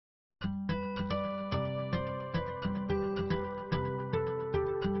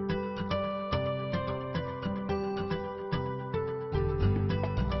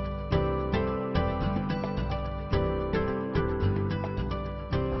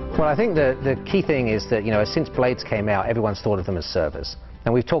Well, I think the key thing is that, since blades came out, everyone's thought of them as servers.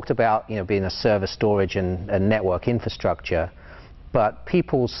 And we've talked about, being a server storage and network infrastructure, but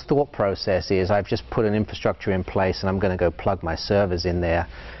people's thought process is, I've just put an infrastructure in place and I'm going to go plug my servers in there,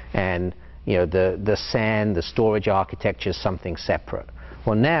 and the SAN, the storage architecture, is something separate.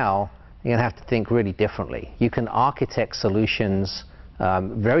 Well, now you're going to have to think really differently. You can architect solutions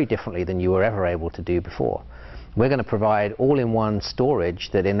very differently than you were ever able to do before. We're going to provide all-in-one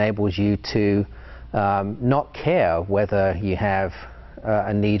storage that enables you to not care whether you have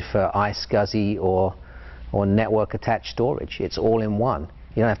a need for iSCSI or network-attached storage. It's all in one.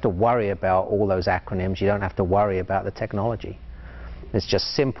 You don't have to worry about all those acronyms. You don't have to worry about the technology. It's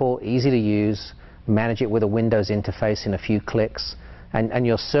just simple, easy to use, manage it with a Windows interface in a few clicks, and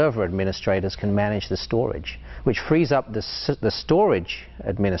your server administrators can manage the storage, which frees up the storage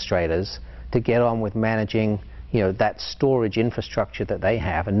administrators to get on with managing that storage infrastructure that they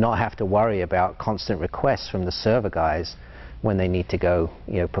have, and not have to worry about constant requests from the server guys when they need to go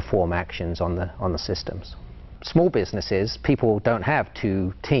perform actions on the systems. Small businesses, people don't have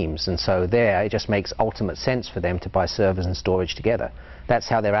two teams, and so there it just makes ultimate sense for them to buy servers and storage together. That's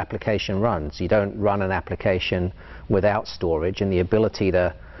how their application runs. You don't run an application without storage, and the ability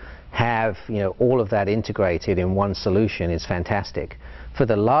to have all of that integrated in one solution is fantastic. For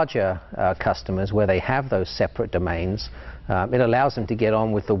the larger customers, where they have those separate domains, it allows them to get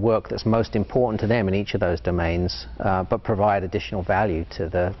on with the work that's most important to them in each of those domains, but provide additional value to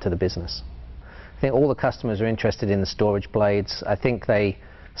the business. I think all the customers are interested in the storage blades. I think they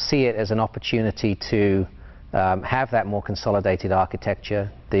see it as an opportunity to have that more consolidated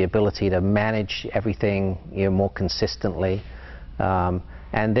architecture, the ability to manage everything more consistently,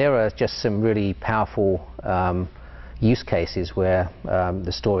 and there are just some really powerful use cases where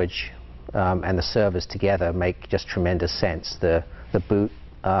the storage and the servers together make just tremendous sense. The boot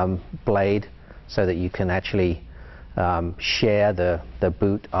blade, so that you can actually share the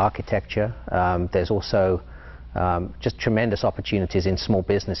boot architecture. There's also just tremendous opportunities in small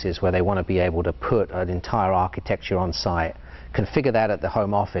businesses where they want to be able to put an entire architecture on site, configure that at the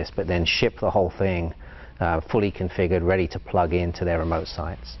home office, but then ship the whole thing fully configured, ready to plug into their remote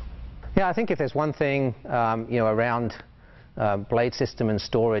sites. Yeah, I think if there's one thing around blade system and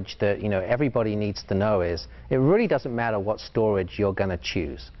storage that everybody needs to know, is it really doesn't matter what storage you're going to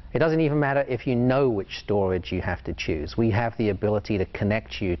choose. It doesn't even matter if you know which storage you have to choose. We have the ability to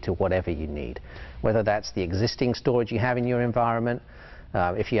connect you to whatever you need, whether that's the existing storage you have in your environment.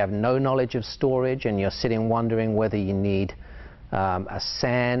 If you have no knowledge of storage and you're sitting wondering whether you need a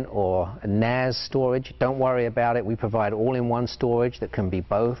SAN or a NAS storage, don't worry about it. We provide all-in-one storage that can be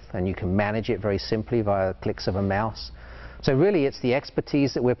both, and you can manage it very simply via clicks of a mouse. So really, it's the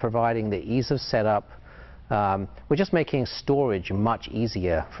expertise that we're providing, the ease of setup. We're just making storage much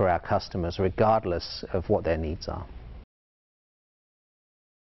easier for our customers, regardless of what their needs are.